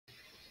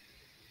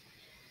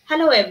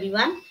Hello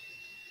everyone,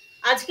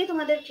 আজকে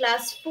তোমাদের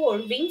class 4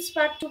 wings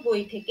part 2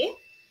 বই থেকে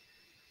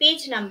পেজ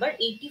নাম্বার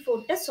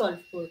 84টা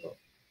সলভ করব।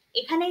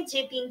 এখানে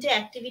যে তিনটে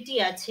অ্যাক্টিভিটি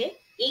আছে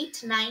 8,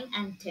 9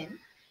 অ্যান্ড 10,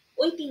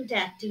 ওই তিনটে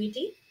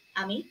অ্যাক্টিভিটি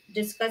আমি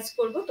ডিসকাস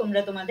করব,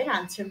 তোমরা তোমাদের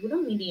আনসারগুলো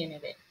মিলিয়ে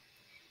নেবে।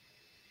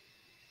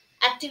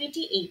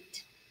 Activity 8,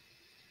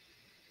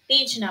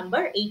 page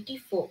number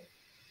 84,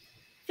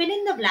 fill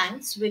in the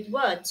blanks with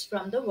words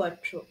from the word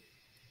throw।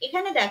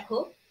 এখানে দেখো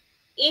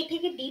এ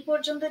থেকে ডি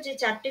পর্যন্ত যে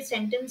চারটে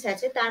সেন্টেন্স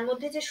আছে তার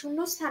মধ্যে যে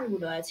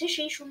শূন্যস্থানগুলো আছে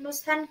সেই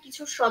শূন্যস্থান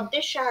কিছু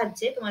শব্দের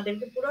সাহায্যে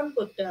তোমাদেরকে পূরণ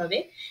করতে হবে,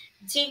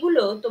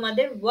 যেগুলো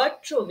তোমাদের ওয়ার্ড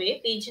থ্রোবে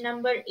পেজ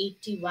নাম্বার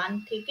 81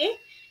 থেকে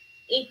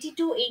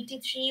 82,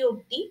 83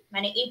 অবধি,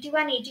 মানে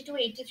 81, 82,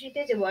 83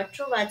 তে যে ওয়ার্ড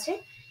থ্রোব আছে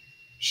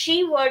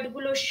সেই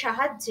ওয়ার্ডগুলোর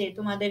সাহায্যে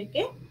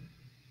তোমাদেরকে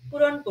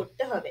পূরণ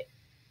করতে হবে।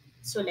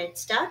 So let's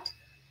start.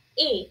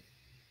 A,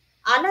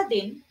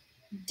 Aladdin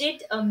did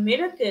a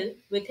miracle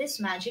with his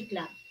magic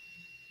lamp.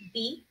 B,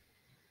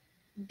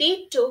 they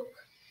took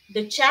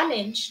the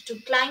challenge to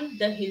climb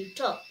the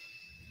hilltop.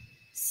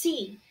 C,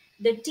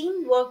 the team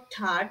worked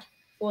hard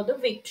for the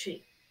victory.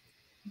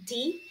 D,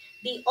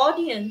 the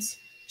audience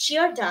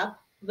cheered up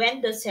when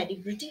the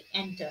celebrity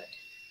entered.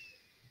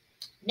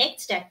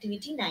 Next,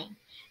 activity 9.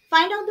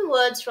 Find out the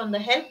words from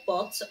the help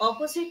box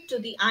opposite to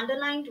the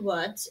underlined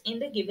words in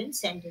the given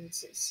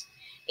sentences.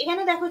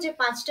 এখানে দেখো যে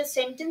পাঁচটা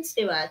sentence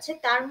দেওয়া আছে,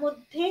 তার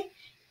মধ্যে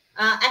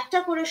একটা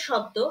করে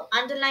শব্দ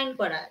আন্ডারলাইন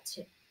করা আছে।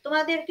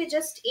 তোমাদেরকে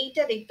জাস্ট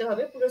এইটা দেখতে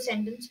হবে, পুরো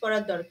সেন্টেন্স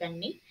পড়ার দরকার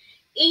নেই।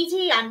 এই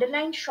যে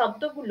আন্ডারলাইন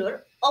শব্দগুলোর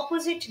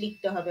অপোজিট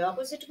লিখতে হবে।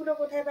 অপোজিট গুলো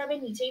কোথায় পাবে?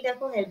 নিচেই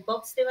দেখো হেল্প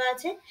বক্স দেওয়া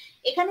আছে।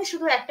 এখানে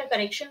শুধু একটা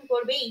কারেকশন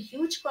করবে, এই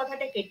হিউজ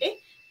কথাটা কেটে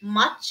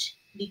মাচ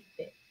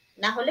লিখবে,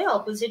 না হলে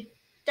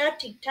অপোজিটটা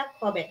ঠিকঠাক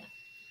হবে না।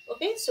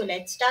 ওকে, so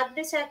let's start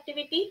this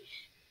activity.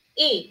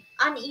 A,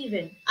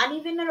 uneven.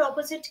 Uneven এর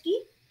অপোজিট কি?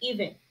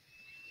 Even.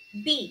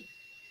 B,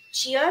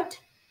 cheered,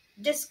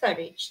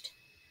 discouraged.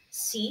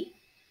 C,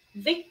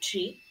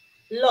 victory,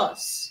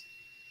 loss.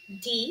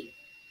 D,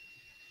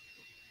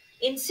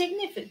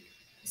 insignificant,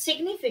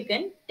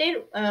 significant এর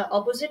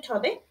অপোজিট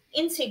হবে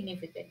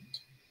insignificant.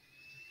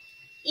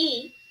 E,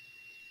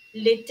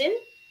 little,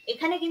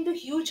 এখানে কিন্তু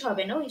হিউজ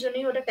হবে না, ওই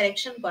জন্যই ওটা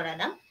কারেকশন করা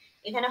না,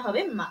 এখানে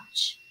হবে much.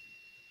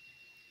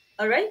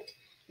 Alright,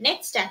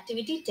 next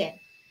activity 10,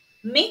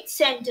 make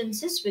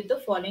sentences with the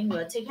following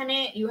words. এখানে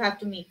you have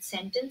to make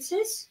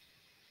sentences.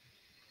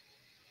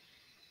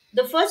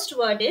 The first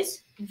word is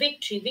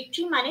victory.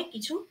 Victory মানে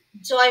কিছু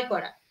জয়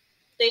করা।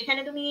 তো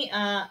এখানে তুমি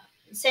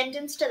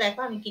সেন্টেন্সটা দেখো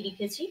আমি কি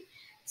লিখেছি।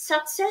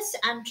 Success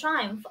and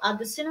triumph are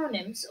the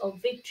synonyms of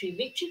victory.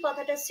 Victory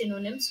কথাটার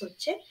synonyms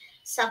হচ্ছে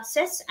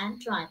success and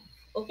triumph.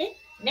 Okay?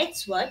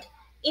 Next word,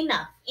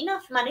 enough.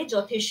 Enough মানে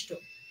যথেষ্ট।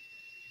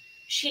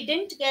 She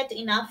didn't get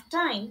enough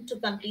time to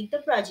complete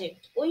the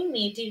project. ওই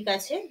মেয়েটির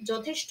কাছে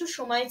যথেষ্ট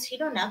সময়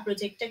ছিল না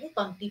প্রজেক্টটাকে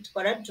কমপ্লিট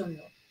করার জন্য।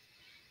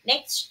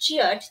 নেক্সট,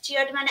 চিয়ার্ড।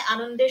 চিয়ার্ড মানে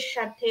আনন্দের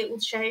সাথে,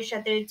 উৎসাহের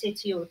সাথে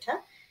চেঁচিয়ে ওঠা।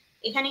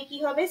 এখানে কি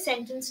হবে?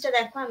 সেন্টেন্সটা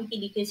দেখো আমি কি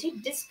লিখেছি।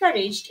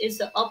 Discouraged is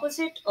the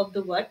opposite of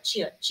the word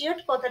চিয়ার্ড। চিয়ার্ড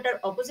কথাটার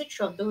অপোজিট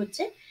শব্দ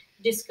হচ্ছে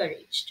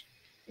discouraged.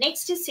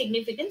 Next is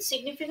significant.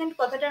 Significant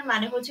কথাটার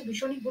মানে হচ্ছে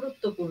ভীষণই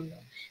গুরুত্বপূর্ণ।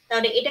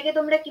 তাহলে এটাকে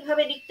তোমরা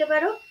কিভাবে লিখতে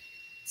পারো?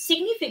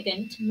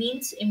 Significant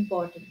means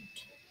important.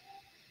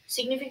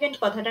 সিগনিফিকেন্ট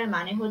কথাটার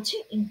মানে হচ্ছে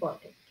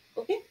important.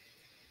 Okay,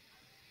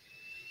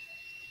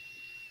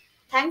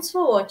 thanks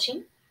for watching.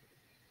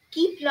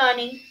 Keep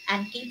learning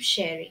and keep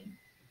sharing.